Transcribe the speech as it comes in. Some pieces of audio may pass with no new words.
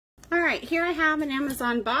Alright, here I have an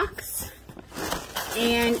Amazon box,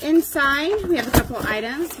 and inside we have a couple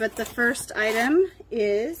items, but the first item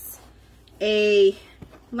is a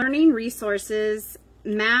Learning Resources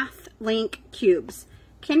MathLink Cubes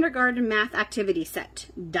Kindergarten Math Activity Set,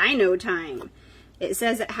 Dino Time. It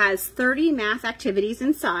says it has 30 math activities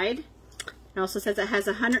inside. It also says it has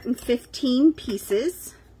 115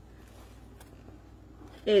 pieces.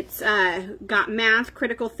 It's got math,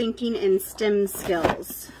 critical thinking, and STEM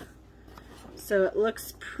skills. So it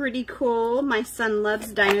looks pretty cool. My son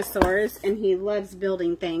loves dinosaurs and he loves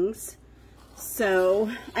building things. So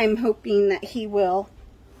I'm hoping that he will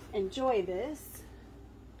enjoy this.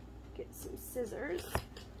 Get some scissors.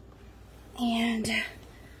 And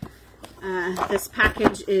this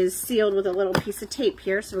package is sealed with a little piece of tape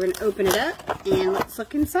here. So we're going to open it up and let's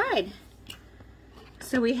look inside.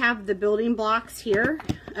 So we have the building blocks here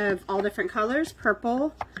of all different colors.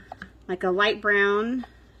 Purple, like a light brown,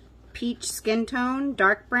 peach skin tone,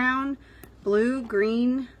 dark brown, blue,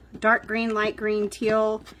 green, dark green, light green,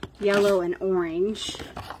 teal, yellow, and orange.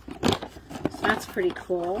 So that's pretty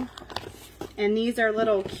cool. And these are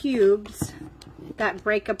little cubes that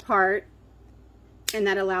break apart and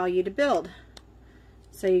that allow you to build.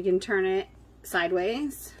 So you can turn it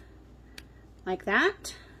sideways like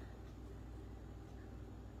that.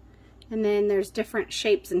 And then there's different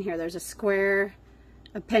shapes in here. There's a square,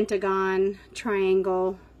 a pentagon,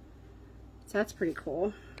 triangle. So that's pretty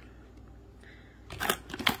cool.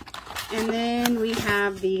 And then we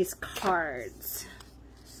have these cards.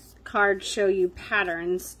 The cards show you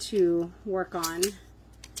patterns to work on.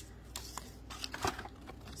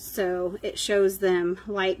 So it shows them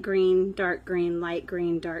light green, light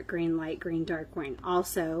green, dark green, light green, dark green.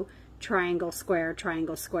 Also triangle, square,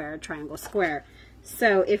 triangle, square, triangle, square.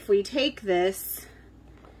 So if we take this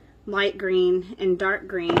light green and dark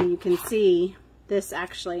green, you can see this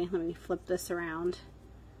actually, let me flip this around.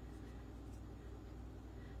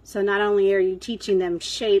 So not only are you teaching them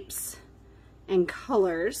shapes and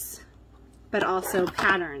colors, but also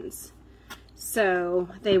patterns. So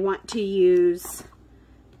they want to use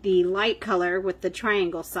the light color with the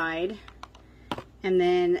triangle side, and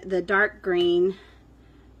then the dark green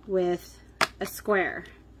with a square.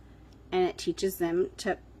 And it teaches them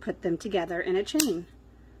to put them together in a chain.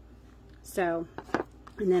 So,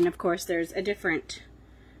 and then of course there's a different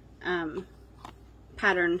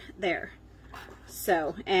pattern there.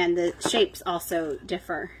 So, and the shapes also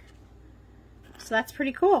differ. So that's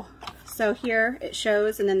pretty cool. So here it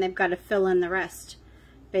shows, and then they've got to fill in the rest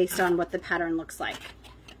based on what the pattern looks like.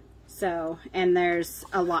 So, and there's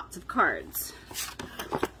lots of cards.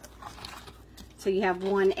 So you have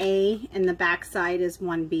 1A and the back side is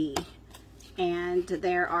 1B. And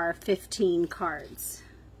there are 15 cards.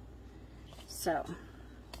 So,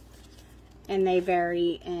 and they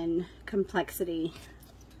vary in complexity,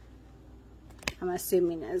 I'm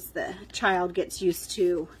assuming, as the child gets used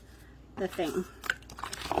to the thing.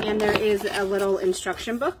 And there is a little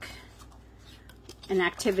instruction book, an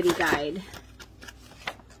activity guide.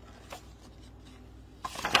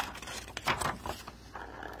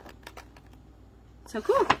 So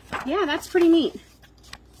cool. Yeah, that's pretty neat.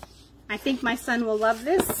 I think my son will love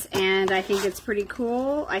this, and I think it's pretty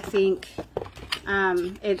cool. I think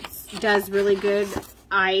it does really good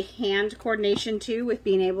eye-hand coordination too, with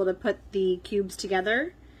being able to put the cubes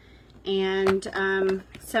together, and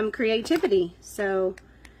some creativity. So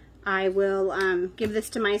I will give this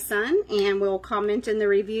to my son, and we'll comment in the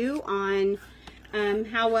review on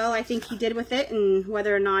how well I think he did with it, and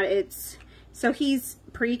whether or not it's, so he's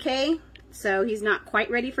pre-K, so he's not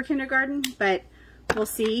quite ready for kindergarten, but we'll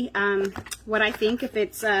see what I think, if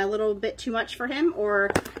it's a little bit too much for him or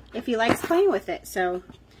if he likes playing with it. So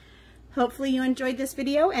hopefully you enjoyed this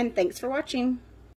video, and thanks for watching.